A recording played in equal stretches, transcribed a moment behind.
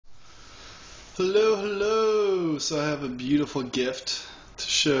Hello, hello! So I have a beautiful gift to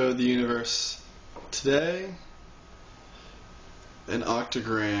show the universe today. An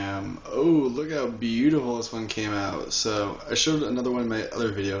octagram. Oh, look how beautiful this one came out. So I showed another one in my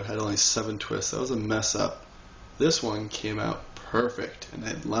other video. It had only 7 twists. That was a mess up. This one came out perfect, and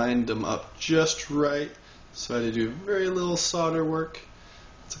I lined them up just right. So I had to do very little solder work.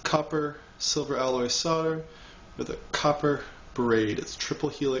 It's a copper silver alloy solder with a copper braid. It's triple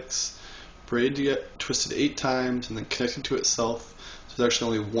helix. Braid to get twisted 8 times and then connected to itself. So there's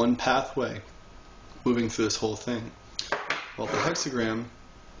actually only one pathway moving through this whole thing. Well, the hexagram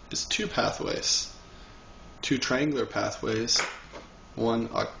is 2 pathways, 2 triangular pathways, 1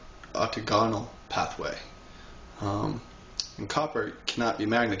 octagonal pathway. And copper cannot be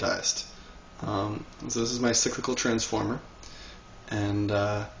magnetized. So this is my cyclical transformer, and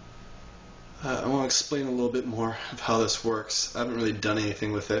I want to explain a little bit more of how this works. I haven't really done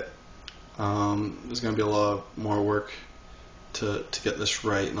anything with it. There's going to be a lot more work to get this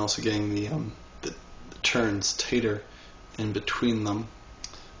right, and also getting the turns tighter in between them.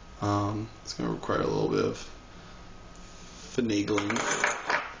 It's going to require a little bit of finagling,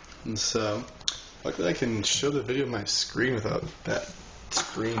 and so luckily I can show the video on my screen without that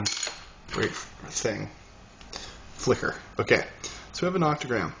screen thing flicker. Okay, so we have an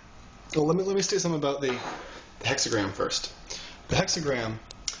octagram. Well, let me say something about the hexagram first. The hexagram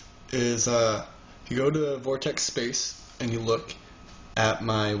is, if you go to Vortex Space and you look at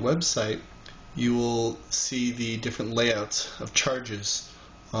my website, you will see the different layouts of charges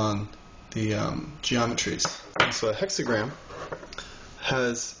on the geometries. And so a hexagram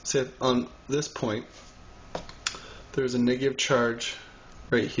has, say on this point, there's a negative charge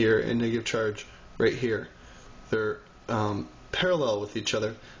right here and negative charge right here. They're parallel with each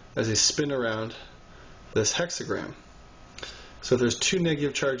other as they spin around this hexagram. So if there's 2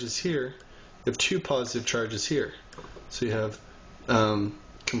 negative charges here, you have 2 positive charges here. So you have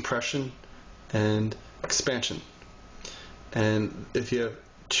compression and expansion. And if you have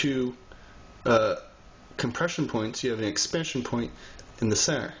 2 compression points, you have an expansion point in the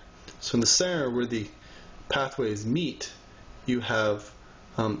center. So in the center where the pathways meet, you have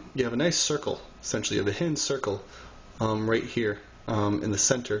a nice circle, essentially. You have a hidden circle right here in the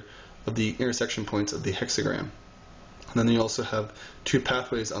center of the intersection points of the hexagram. And then you also have 2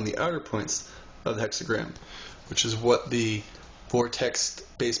 pathways on the outer points of the hexagram, which is what the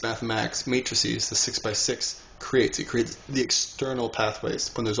vortex-based mathematics matrices, the 6x6, creates. It creates the external pathways,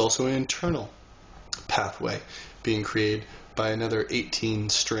 but there's also an internal pathway being created by another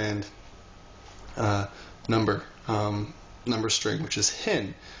 18-strand number string, which is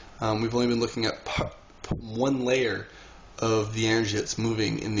hidden. We've only been looking at one layer of the energy that's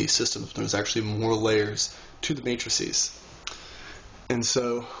moving in these systems. There's actually more layers to the matrices. And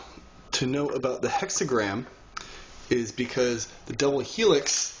so to know about the hexagram is because the double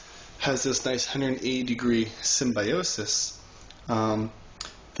helix has this nice 180-degree symbiosis.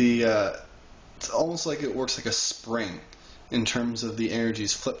 It's almost like it works like a spring in terms of the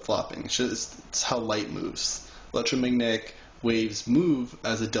energies flip-flopping. It's how light moves. Electromagnetic waves move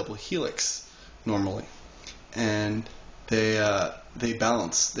as a double helix normally, and they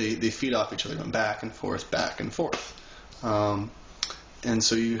balance. They feed off each other, going back and forth, back and forth. And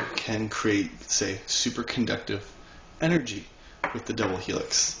so you can create, say, superconductive energy with the double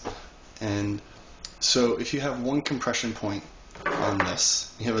helix. And so if you have one compression point on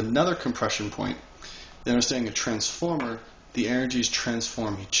this, you have another compression point, then understanding a transformer, the energies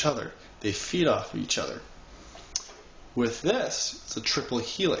transform each other. They feed off of each other. With this, it's a triple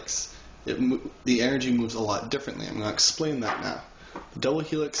helix. The energy moves a lot differently. I'm going to explain that now. The double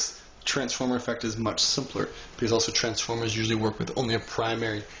helix transformer effect is much simpler because also transformers usually work with only a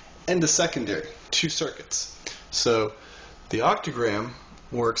primary and a secondary, 2 circuits. So the octagram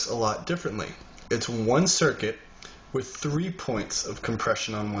works a lot differently. It's 1 circuit with 3 points of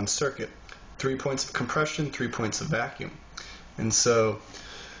compression on 1 circuit. 3 points of compression, 3 points of vacuum. And so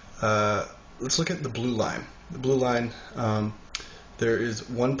let's look at the blue line. The blue line, there is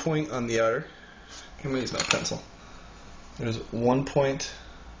 1 point on the outer. I'm going to use my pencil. There's 1 point.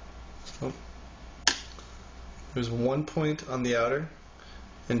 There's 1 point on the outer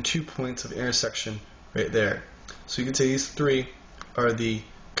and 2 points of intersection right there. So you can say these 3 are the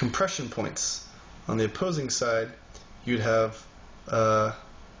compression points. On the opposing side, you'd have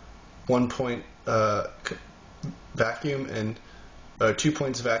 1 point vacuum and 2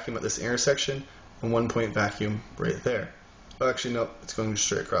 points vacuum at this intersection and 1 point vacuum right there. Oh, actually, no, it's going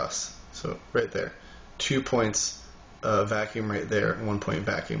straight across. So right there, 2 points vacuum right there and 1 point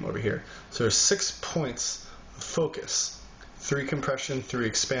vacuum over here. So there's 6 points of focus, 3 compression, 3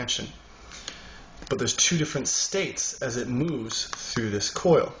 expansion. but there's two different states as it moves through this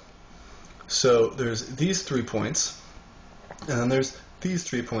coil. So there's these 3 points, and then there's these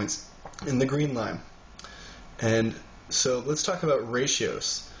 3 points in the green line. And so let's talk about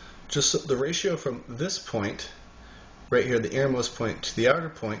ratios. Just the ratio from this point, right here, the innermost point, to the outer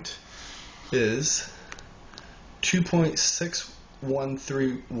point is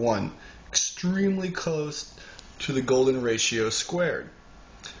 2.6131, extremely close to the golden ratio squared.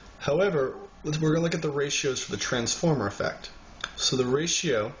 However, we're going to look at the ratios for the transformer effect. So the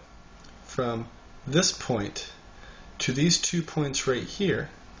ratio from this point to these 2 points right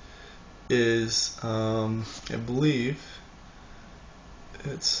here is, I believe,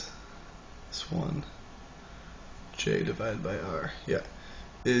 it's this one, J divided by R, yeah,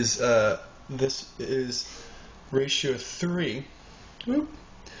 is, this is ratio 3,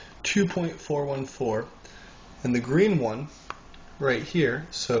 2.414, and the green one right here,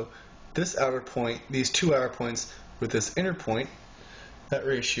 so this outer point, these two outer points with this inner point, that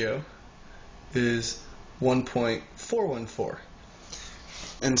ratio is 1.414.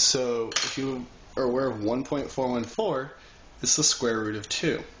 And so if you are aware of 1.414, it's the square root of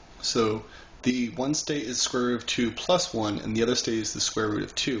 2. So the one state is square root of 2 plus 1, and the other state is the square root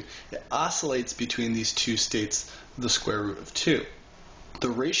of 2. It oscillates between these two states of the square root of 2. The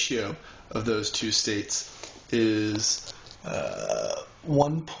ratio of those two states is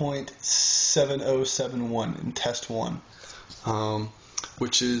 1.7071 in test 1,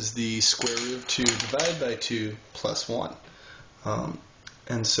 which is the square root of 2 divided by 2 plus 1.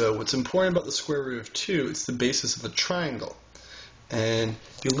 And so what's important about the square root of 2, it's the basis of a triangle. And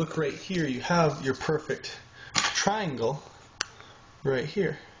if you look right here, you have your perfect triangle right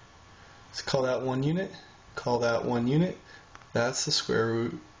here. Let's call that 1 unit, call that 1 unit. That's the square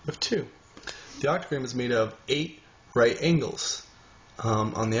root of 2. The octagram is made of 8 right angles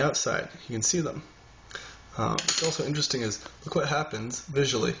on the outside. You can see them. What's also interesting is, look what happens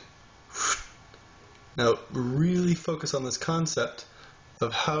visually. Now, really focus on this concept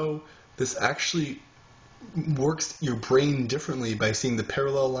of how this actually works your brain differently by seeing the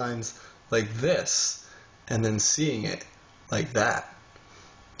parallel lines like this and then seeing it like that.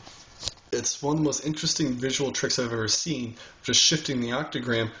 It's one of the most interesting visual tricks I've ever seen, just shifting the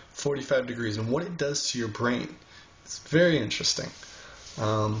octagram 45 degrees and what it does to your brain. It's very interesting.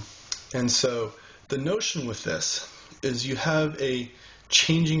 And so the notion with this is you have a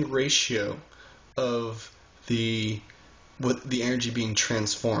changing ratio of the energy being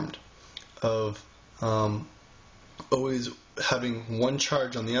transformed, of always having one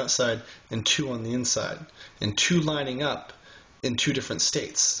charge on the outside and two on the inside, and two lining up in two different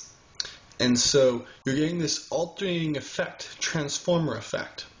states. And so you're getting this alternating effect, transformer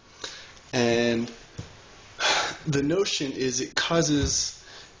effect. And the notion is it causes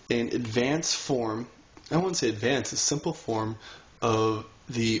an advanced form, I wouldn't say advanced, a simple form of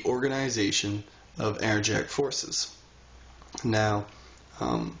the organization of energetic forces. Now,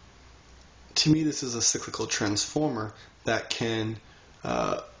 to me, this is a cyclical transformer that can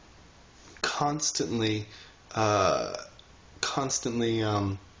constantly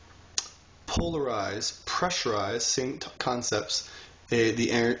polarize, pressurize, same concepts,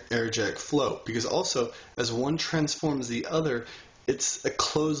 the energetic flow. Because also, as one transforms the other, it's a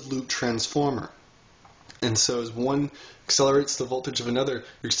closed-loop transformer. And so as one accelerates the voltage of another,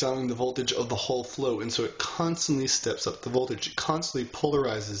 you're accelerating the voltage of the whole flow. And so it constantly steps up the voltage. It constantly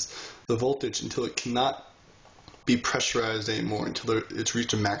polarizes the voltage until it cannot be pressurized anymore, until it's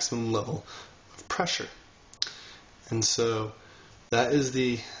reached a maximum level of pressure. And so that is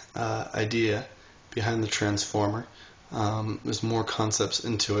the idea behind the transformer. There's more concepts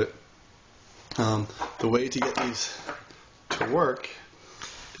into it. The way to get these to work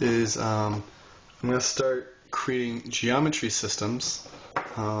is I'm going to start creating geometry systems.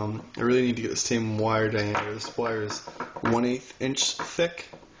 I really need to get the same wire diameter. This wire is 1/8 inch thick,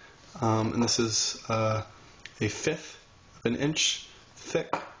 and this is a 1/5 of an inch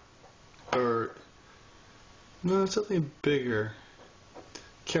thick. Or no, it's definitely bigger.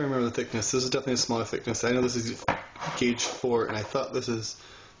 Can't remember the thickness. This is definitely a smaller thickness. I know this is gauge 4, and I thought this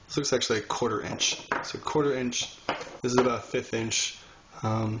looks actually a 1/4 inch. So 1/4 inch. This is about a 1/5 inch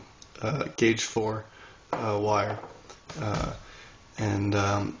gauge 4 wire, and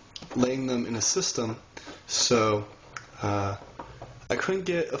laying them in a system. So I couldn't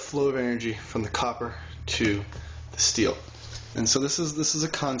get a flow of energy from the copper to the steel, and so this is a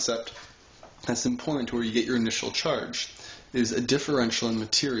concept that's important to where you get your initial charge. Is a differential in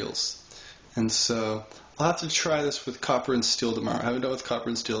materials. And so I'll have to try this with copper and steel tomorrow. I haven't done it with copper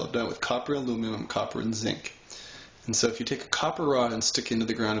and steel. I've done it with copper and aluminum, copper and zinc. And so if you take a copper rod and stick it into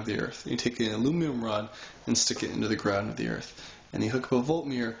the ground of the earth, and you take an aluminum rod and stick it into the ground of the earth, and you hook up a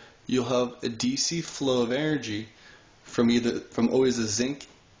voltmeter, you'll have a DC flow of energy from always the zinc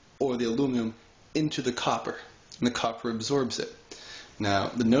or the aluminum into the copper, and the copper absorbs it. Now,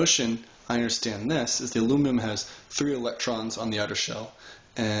 the notion, I understand this, is the aluminum has 3 electrons on the outer shell,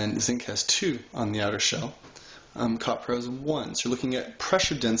 and zinc has 2 on the outer shell. Copper has 1. So you're looking at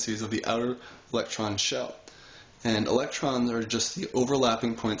pressure densities of the outer electron shell. And electrons are just the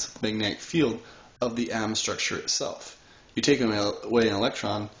overlapping points of the magnetic field of the atom structure itself. You take away an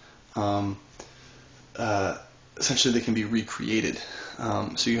electron, essentially they can be recreated.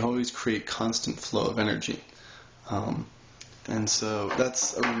 So you always create constant flow of energy. And so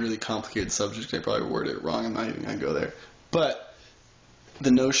that's a really complicated subject. I probably worded it wrong. I'm not even going to go there. But the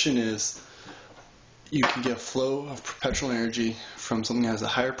notion is you can get a flow of perpetual energy from something that has a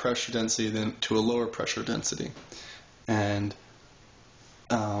higher pressure density than to a lower pressure density. And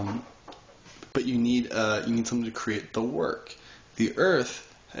but you need something to create the work. The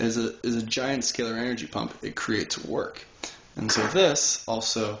Earth is a giant scalar energy pump. It creates work. And so this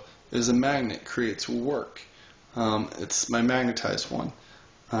also is a magnet, creates work. It's my magnetized one.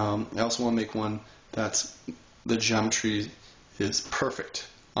 I also want to make one that's the geometry is perfect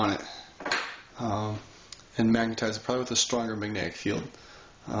on it, and magnetize it probably with a stronger magnetic field,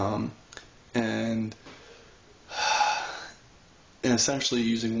 and essentially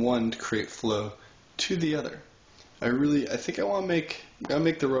using one to create flow to the other. I think I want to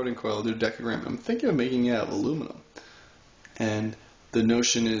make the rodent coil, the decagram. I'm thinking of making it out of aluminum, and the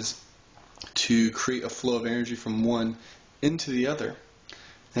notion is to create a flow of energy from one into the other.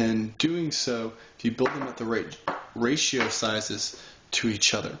 And doing so, if you build them at the right ratio sizes to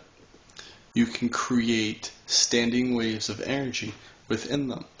each other, you can create standing waves of energy within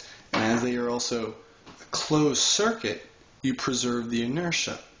them. And as they are also a closed circuit, you preserve the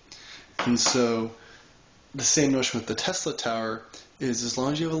inertia. And so the same notion with the Tesla tower is as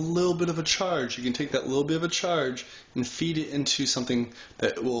long as you have a little bit of a charge, you can take that little bit of a charge and feed it into something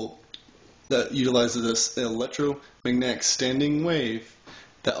that utilizes this electromagnetic standing wave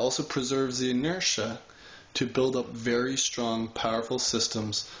that also preserves the inertia to build up very strong, powerful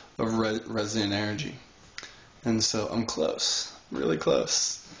systems of resonant energy. And so I'm close, really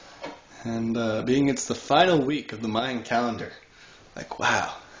close. And being it's the final week of the Mayan calendar, like,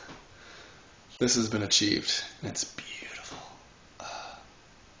 wow, this has been achieved. And it's beautiful.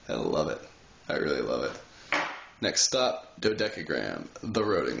 I love it. I really love it. Next stop, dodecagram, the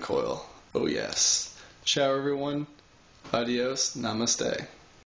rodent coil. Oh yes. Ciao everyone. Adios. Namaste.